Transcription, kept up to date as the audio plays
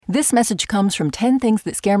This message comes from 10 Things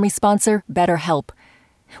That Scare Me sponsor BetterHelp.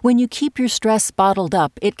 When you keep your stress bottled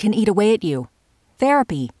up, it can eat away at you.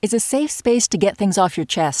 Therapy is a safe space to get things off your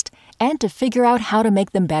chest and to figure out how to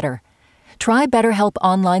make them better. Try BetterHelp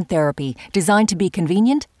Online Therapy, designed to be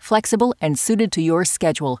convenient, flexible, and suited to your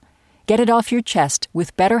schedule. Get it off your chest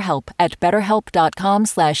with BetterHelp at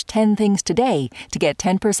betterhelp.com/10things today to get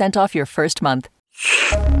 10% off your first month.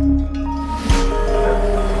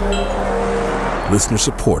 Listener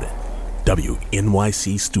supported.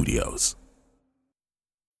 WNYC Studios.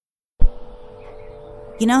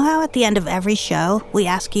 You know how at the end of every show, we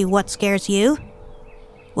ask you what scares you?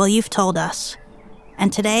 Well, you've told us.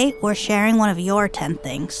 And today, we're sharing one of your 10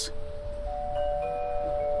 things.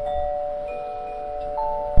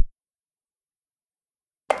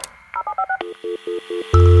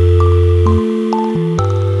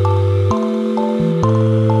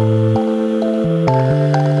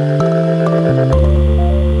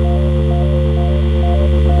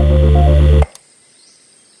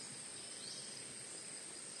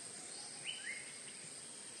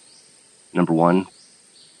 Number 1,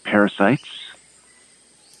 parasites.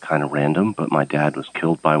 Kind of random, but my dad was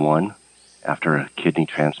killed by one after a kidney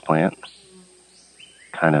transplant.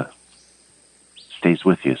 Kind of stays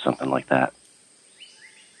with you, something like that.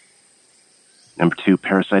 Number 2,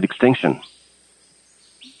 parasite extinction.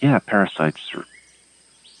 Yeah, parasites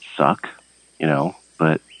suck,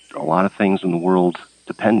 but a lot of things in the world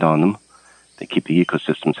depend on them. They keep the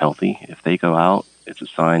ecosystems healthy. If they go out, it's a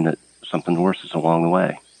sign that something worse is along the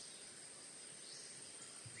way.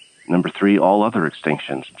 Number 3, all other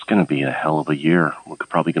extinctions. It's going to be a hell of a year. We're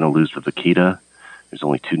probably going to lose the vaquita. There's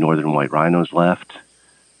only 2 northern white rhinos left.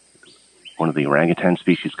 One of the orangutan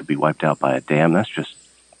species could be wiped out by a dam. That's just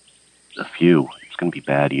a few. It's going to be a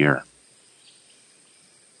bad year.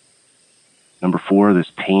 Number 4,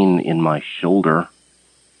 this pain in my shoulder.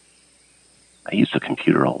 I use the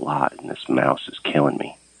computer a lot, and this mouse is killing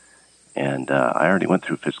me. And I already went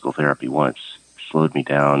through physical therapy once. Slowed me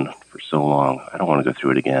down for so long. I don't want to go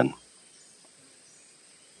through it again.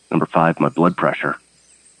 Number 5, my blood pressure.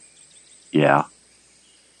 Yeah.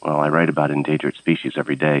 Well, I write about endangered species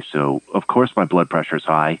every day, so of course my blood pressure is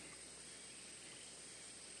high.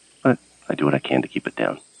 But I do what I can to keep it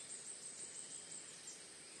down.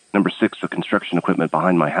 Number 6, the construction equipment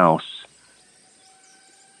behind my house.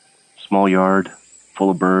 Small yard, full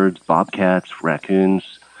of birds, bobcats,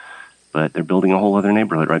 raccoons, but they're building a whole other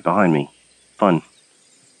neighborhood right behind me. Fun.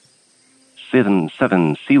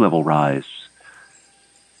 7 sea level rise.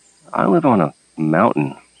 I live on a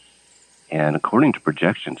mountain, and according to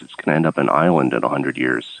projections, it's going to end up an island in 100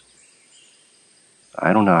 years.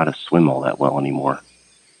 I don't know how to swim all that well anymore.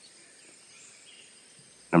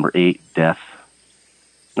 Number 8, death.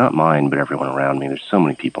 Not mine, but everyone around me. There's so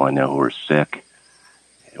many people I know who are sick,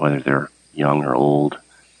 whether they're young or old,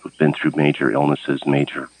 who've been through major illnesses,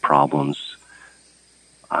 major problems.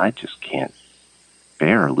 I just can't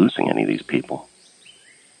bear losing any of these people.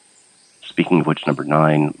 Speaking of which, number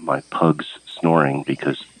 9, my pug's snoring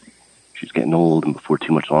because she's getting old, and before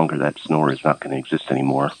too much longer, that snore is not going to exist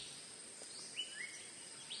anymore.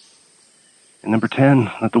 And number 10,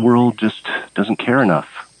 that the world just doesn't care enough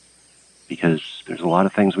because there's a lot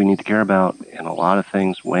of things we need to care about and a lot of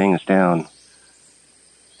things weighing us down.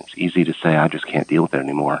 It's easy to say, I just can't deal with it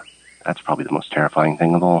anymore. That's probably the most terrifying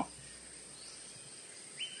thing of all.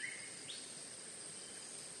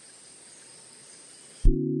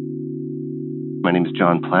 My name is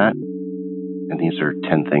John Platt, and these are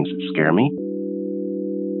 10 things that scare me.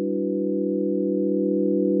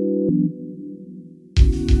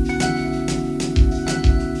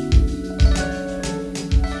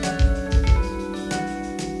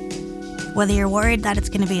 Whether you're worried that it's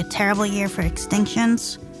going to be a terrible year for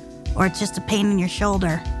extinctions, or it's just a pain in your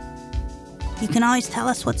shoulder, you can always tell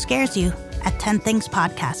us what scares you at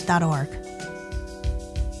 10thingspodcast.org.